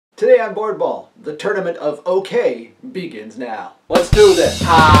Today on Boardball, the tournament of OK begins now. Let's do this.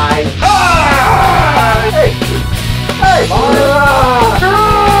 Hi. Ah! Hey. Hey.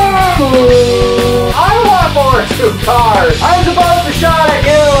 I want more 2 cars. I was about to shot at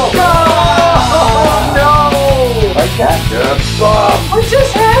you. Oh, no. I can't get up. What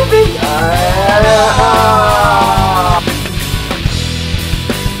just happened?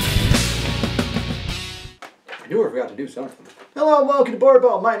 I knew I forgot to do something. Hello and welcome to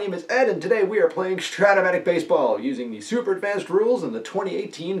Boardball. My name is Ed and today we are playing Strat-O-Matic Baseball using the super advanced rules and the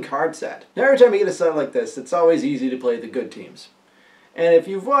 2018 card set. Now every time you get a set like this, it's always easy to play the good teams. And if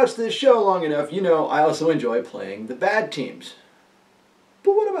you've watched this show long enough, you know I also enjoy playing the bad teams.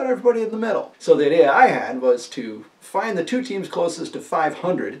 But what about everybody in the middle? So the idea I had was to find the 2 teams closest to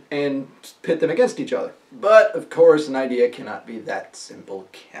 500 and pit them against each other. But of course an idea cannot be that simple,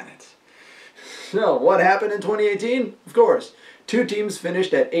 can it? So what happened in 2018? Of course, 2 teams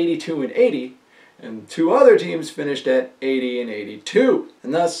finished at 82 and 80, and 2 other teams finished at 80 and 82.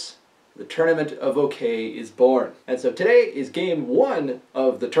 And thus, the Tournament of OK is born. And so today is game 1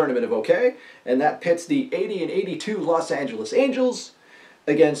 of the Tournament of OK, and that pits the 80 and 82 Los Angeles Angels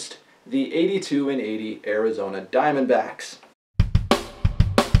against the 82 and 80 Arizona Diamondbacks.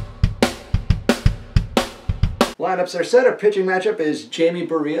 Lineups are set. Our pitching matchup is Jamie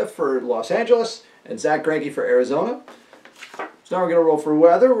Barria for Los Angeles and Zach Greinke for Arizona. So now we're going to roll for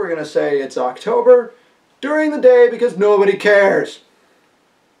weather. We're going to say it's October during the day because nobody cares.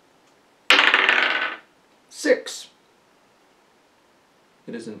 6.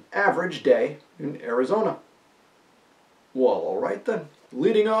 It is an average day in Arizona. Well, alright then.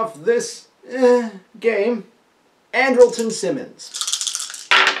 Leading off this game, Andrelton Simmons.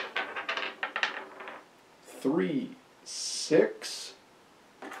 3, 6,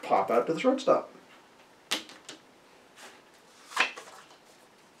 pop out to the shortstop.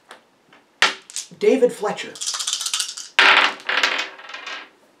 David Fletcher.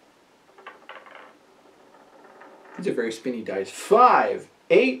 These are very spinny dice. 5,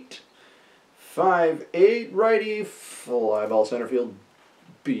 8, 5, 8, righty, fly ball center field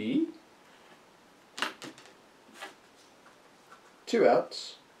B. 2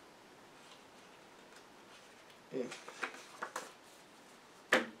 outs.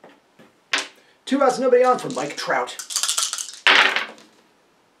 2 outs, nobody on for Mike Trout.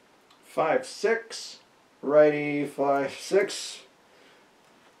 5, 6, righty, 5, 6,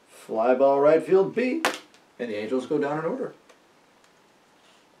 fly ball right field B, and the Angels go down in order.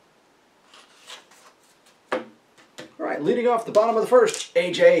 All right, leading off the bottom of the first,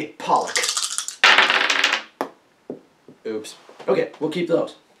 A.J. Pollock. Oops. Okay, we'll keep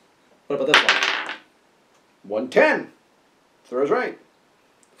those. What about this one? 110. Throws right.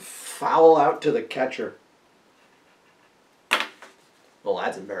 Foul out to the catcher. Well,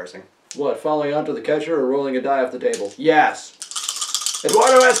 that's embarrassing. What, fouling out to the catcher or rolling a die off the table? Yes.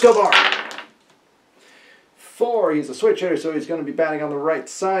 Eduardo Escobar. 4, he's a switch hitter, so he's going to be batting on the right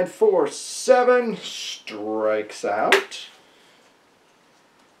side. 4, 7, strikes out.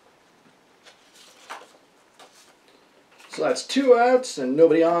 So that's 2 outs and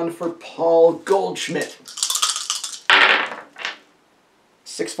nobody on for Paul Goldschmidt.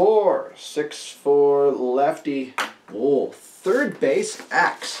 6-4, 6-4 lefty. Whoa, third base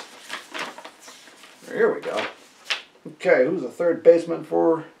axe. Here we go. Okay, who's a third baseman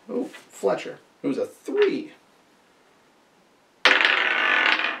for Fletcher? Who's a 3?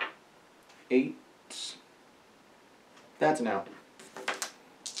 8. That's an out.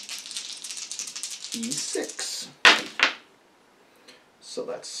 E6. So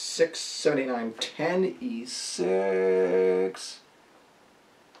that's 6, 79, 10, E6.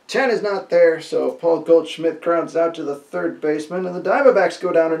 10 is not there, so Paul Goldschmidt grounds out to the third baseman, and the Diamondbacks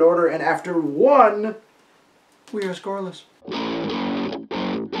go down in order, and after 1, we are scoreless.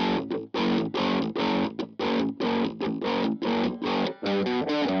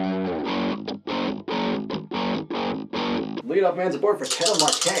 Leadoff man's aboard for Ketel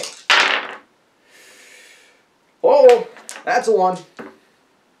Marte. Oh, that's a 1.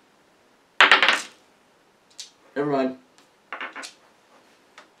 Never mind.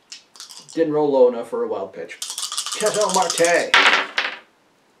 Didn't roll low enough for a wild pitch. Ketel Marte.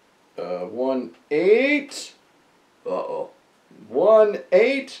 1, 8. Uh-oh. 1,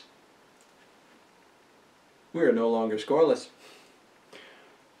 8. We are no longer scoreless.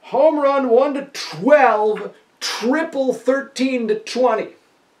 Home run 1 to 12. Triple 13 to 20.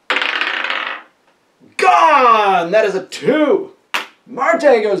 Gone! That is a 2. Marte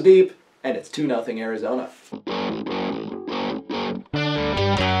goes deep, and it's 2-0 Arizona.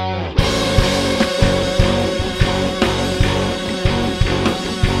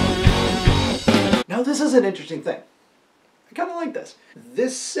 Now this is an interesting thing. I kind of like this.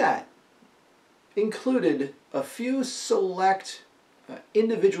 This set included a few select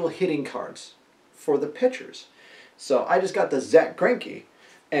individual hitting cards for the pitchers. So I just got the Zack Greinke,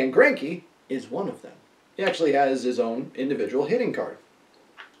 and Greinke is one of them. He actually has his own individual hitting card.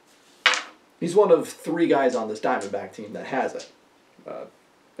 He's one of 3 guys on this Diamondback team that has it.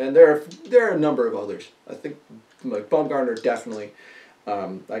 And there are a number of others. I think like Bumgarner definitely.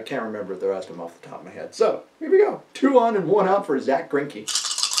 I can't remember the rest of them off the top of my head. So, here we go. 2 on and 1 out for Zack Greinke.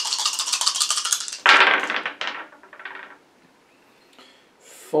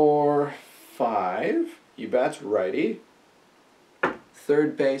 For 5, you bet's righty.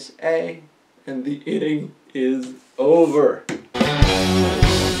 Third base A, and the inning is over.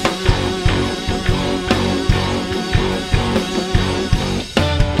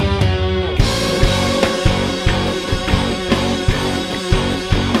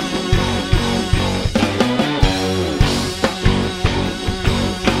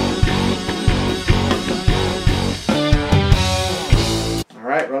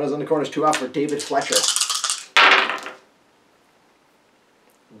 Runners on the corners, 2 out for David Fletcher.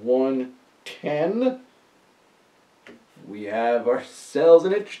 1-10. We have ourselves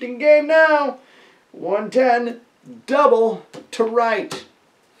an interesting game now. 1-10, double to right.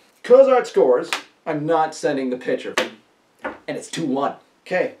 Cozart scores. I'm not sending the pitcher. And it's 2-1.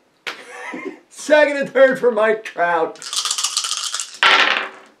 Okay. Second and third for Mike Trout.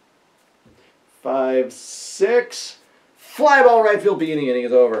 5-6. Fly ball right field, beginning inning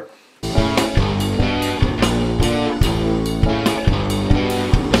is over.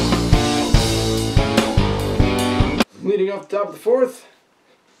 Leading off the top of the 4th,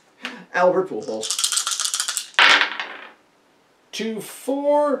 Albert Pujols.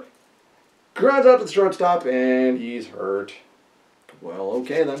 2-4, grounds out to the shortstop, and he's hurt. Well,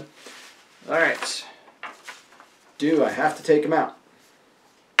 okay then. All right. Do I have to take him out?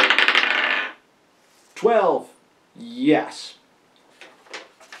 12. Yes.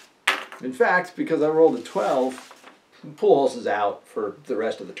 In fact, because I rolled a 12, Pujols is out for the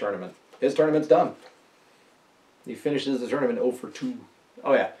rest of the tournament. His tournament's done. He finishes the tournament 0 for 2.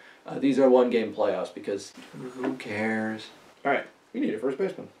 Oh yeah, these are 1-game playoffs because who cares? All right, we need a first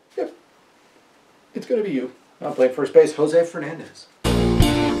baseman. Yep. It's going to be you. I'm playing first base, Jose Fernandez.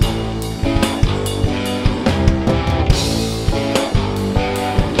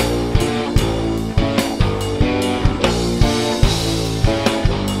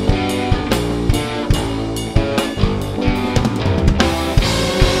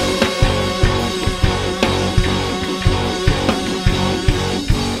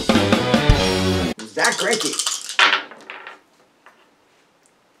 Zack Greinke.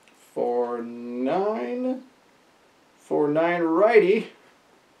 4-9. 4-9 righty.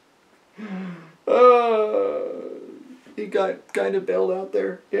 He got kind of bailed out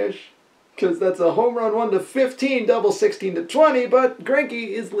there-ish. Because that's a home run 1 to 15, double 16 to 20, but Greinke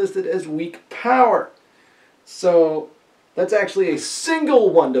is listed as weak power. So that's actually a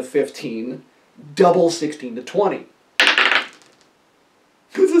single 1 to 15, double 16 to 20.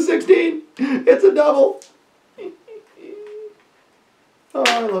 It's a 16. It's a double. Oh,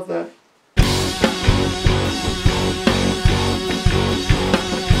 I love that.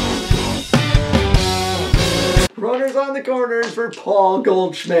 Runners on the corners for Paul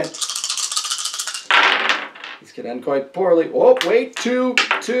Goldschmidt. He's going to end quite poorly. Oh, wait, 2.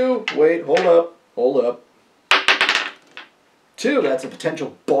 Wait, hold up. 2, that's a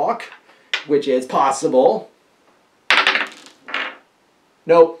potential balk, which is possible.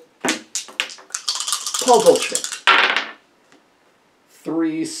 Nope. Paul Goldschmidt.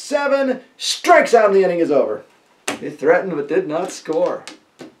 3-7. Strikes out and the inning is over. He threatened but did not score.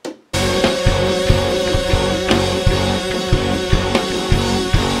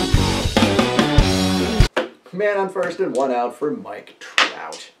 Man on first and 1 out for Mike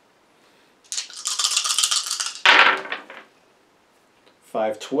Trout.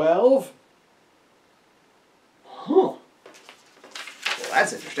 5-12. Huh. Well,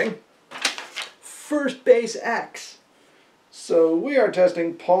 that's interesting. First base X. So we are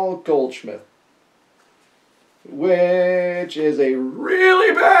testing Paul Goldschmidt, which is a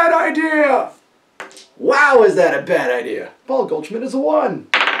really bad idea. Wow, is that a bad idea? Paul Goldschmidt is a 1.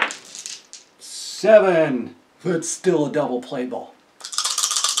 7. That's still a double play ball.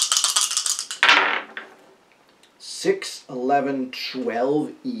 6, 11,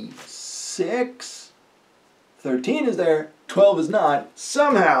 12, E6. 13 is there, 12 is not.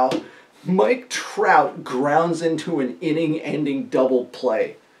 Somehow, Mike Trout grounds into an inning-ending double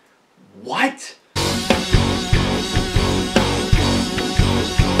play. What?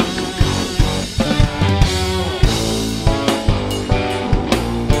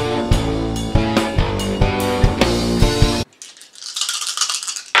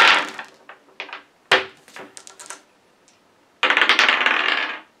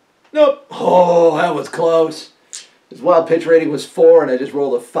 Nope. Oh, that was close. His wild pitch rating was 4, and I just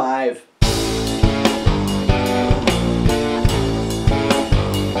rolled a 5.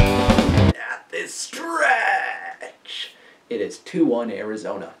 At this stretch, it is 2-1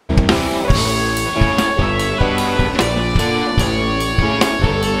 Arizona.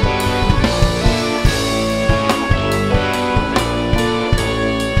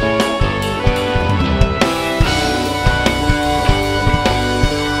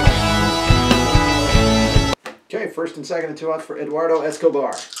 Okay, first and second and 2 outs for Eduardo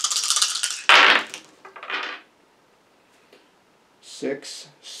Escobar. 6,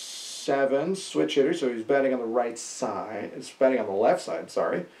 7, switch hitter, so he's batting on the right side. He's batting on the left side,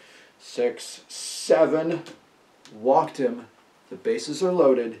 sorry. 6, 7, walked him. The bases are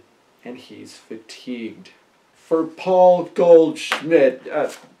loaded, and he's fatigued. For Paul Goldschmidt,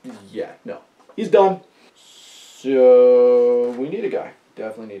 yeah, no. He's done. So, we need a guy.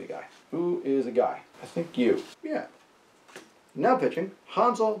 Definitely need a guy. Who is a guy? I think you. Yeah. Now pitching,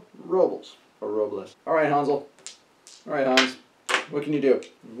 Hansel Robles. Or Robles. All right, Hansel. All right, Hans. What can you do?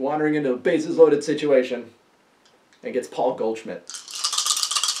 Wandering into a bases loaded situation and gets Paul Goldschmidt.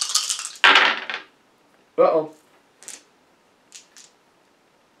 Uh-oh.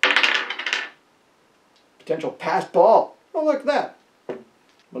 Potential pass ball. Oh, look at that.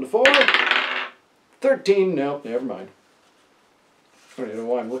 1-4. 13. No, never mind. I don't even know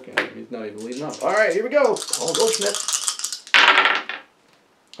why I'm looking at him. He's not even leading up. All right, here we go. Paul Goldschmidt. I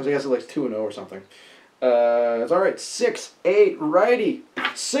guess it's like 2-0 or something. It's all right. 6, 8, righty.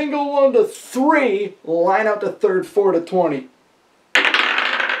 Single 1-3. Line out to third, 4-20.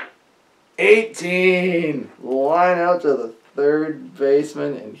 18. Line out to the third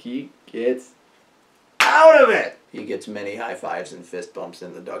baseman, and he gets out of it. He gets many high fives and fist bumps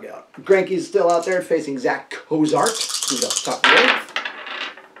in the dugout. Greinke's still out there facing Zach Cozart. Who's up top of the eighth.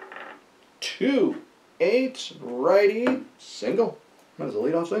 2, 8, righty, single. That was a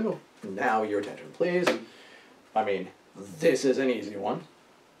leadoff single. Now your attention, please. I mean, this is an easy one.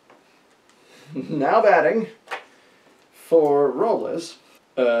 Now batting for Robles,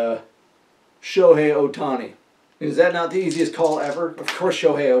 Shohei Ohtani. Is that not the easiest call ever? Of course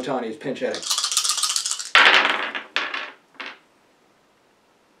Shohei Ohtani is pinch hitting.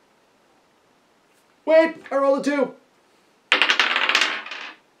 Wait, I rolled a 2.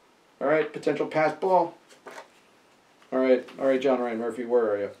 All right, potential pass ball. All right, John Ryan Murphy,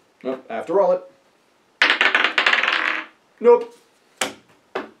 where are you? Nope, I have to roll it. Nope.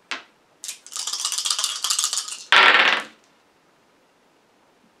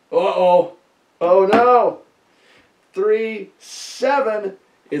 Uh-oh. Oh, no. 3, 7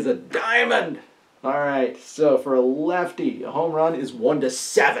 is a diamond. All right, so for a lefty, a home run is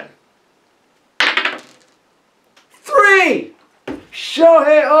 1-7. 3!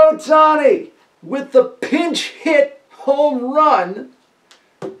 Shohei Ohtani with the pinch hit home run,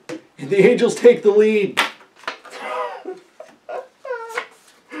 and the Angels take the lead.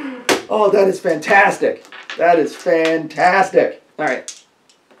 Oh, that is fantastic. That is fantastic. All right.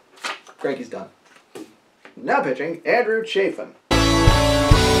 Greinke's done. Now pitching, Andrew Chafin.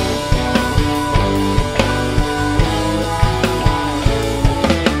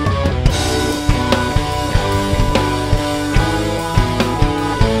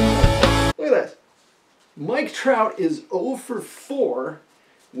 Mike Trout is 0 for 4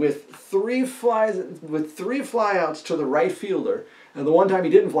 with 3 flyouts to the right fielder, and the one time he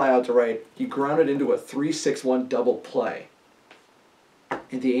didn't fly out to right, he grounded into a 3-6-1 double play.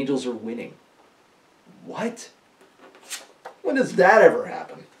 And the Angels are winning. What? When does that ever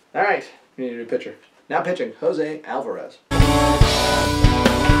happen? All right, we need a new pitcher. Now pitching, Jose Alvarez.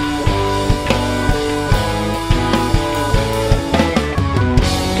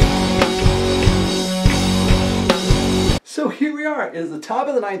 So here we are. It is the top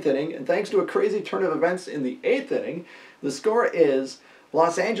of the 9th inning, and thanks to a crazy turn of events in the 8th inning, the score is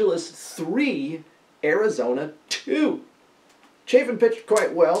Los Angeles 3, Arizona 2. Chafin pitched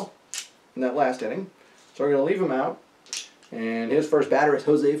quite well in that last inning, so we're going to leave him out. And his first batter is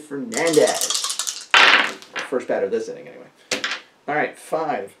Jose Fernandez. First batter this inning, anyway. All right,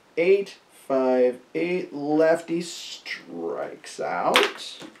 5, 8, 5, 8. Lefty strikes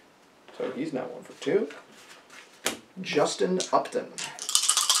out. So he's now 1 for 2. Justin Upton.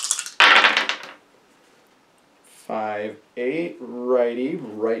 5, 8, righty,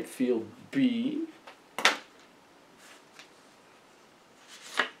 right field B.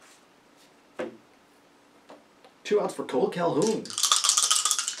 Two outs for Cole Calhoun.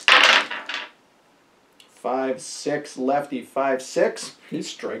 5, 6, lefty, 5, 6. He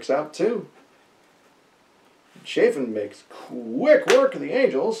strikes out too. Chafin makes quick work of the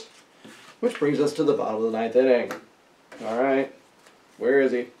Angels. Which brings us to the bottom of the 9th inning. All right, where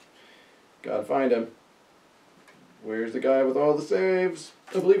is he? Gotta find him. Where's the guy with all the saves?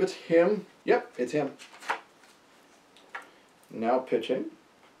 I believe it's him. Yep, it's him. Now pitching,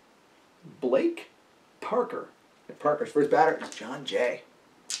 Blake Parker. And Parker's first batter is John Jay.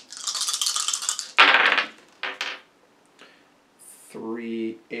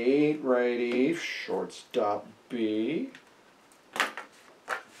 3-8 righty, shortstop B.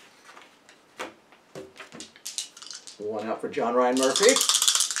 1 out for John Ryan Murphy.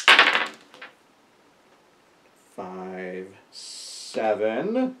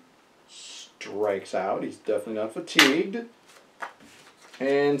 5-7. Strikes out. He's definitely not fatigued.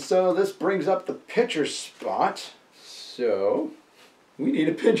 And so this brings up the pitcher spot. So we need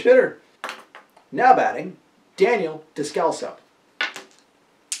a pinch hitter. Now batting, Daniel Descalso.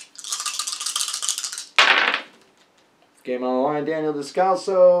 Game on the line, Daniel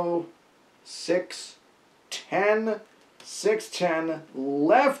Descalso. 6'10". 6'10",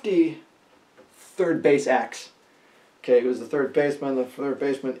 lefty, third base axe. Okay, who's the third baseman? The third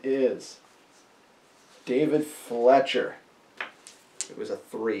baseman is David Fletcher. It was a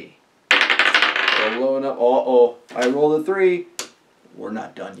 3. We're low enough. Uh-oh, I rolled a 3. We're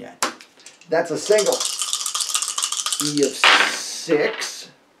not done yet. That's a single. E of 6.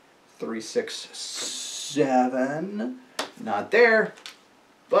 3, 6, 7. Not there,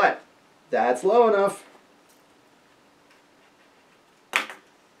 but that's low enough.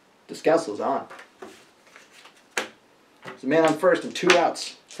 Descalso's on. There's a man on first and 2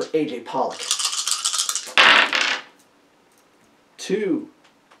 outs for A.J. Pollock.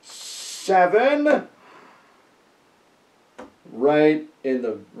 2-7.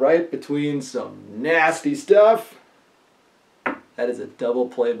 Right between some nasty stuff. That is a double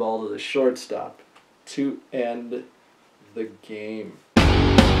play ball to the shortstop to end the game.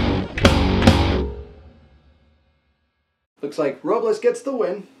 Looks like Robles gets the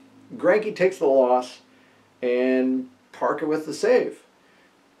win, Greinke takes the loss, and Parker with the save.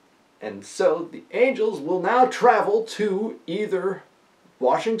 And so the Angels will now travel to either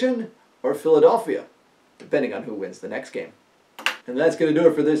Washington or Philadelphia, depending on who wins the next game. And that's going to do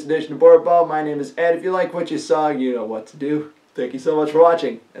it for this edition of Boardball. My name is Ed. If you like what you saw, you know what to do. Thank you so much for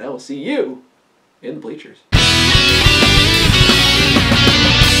watching, and I will see you in the bleachers.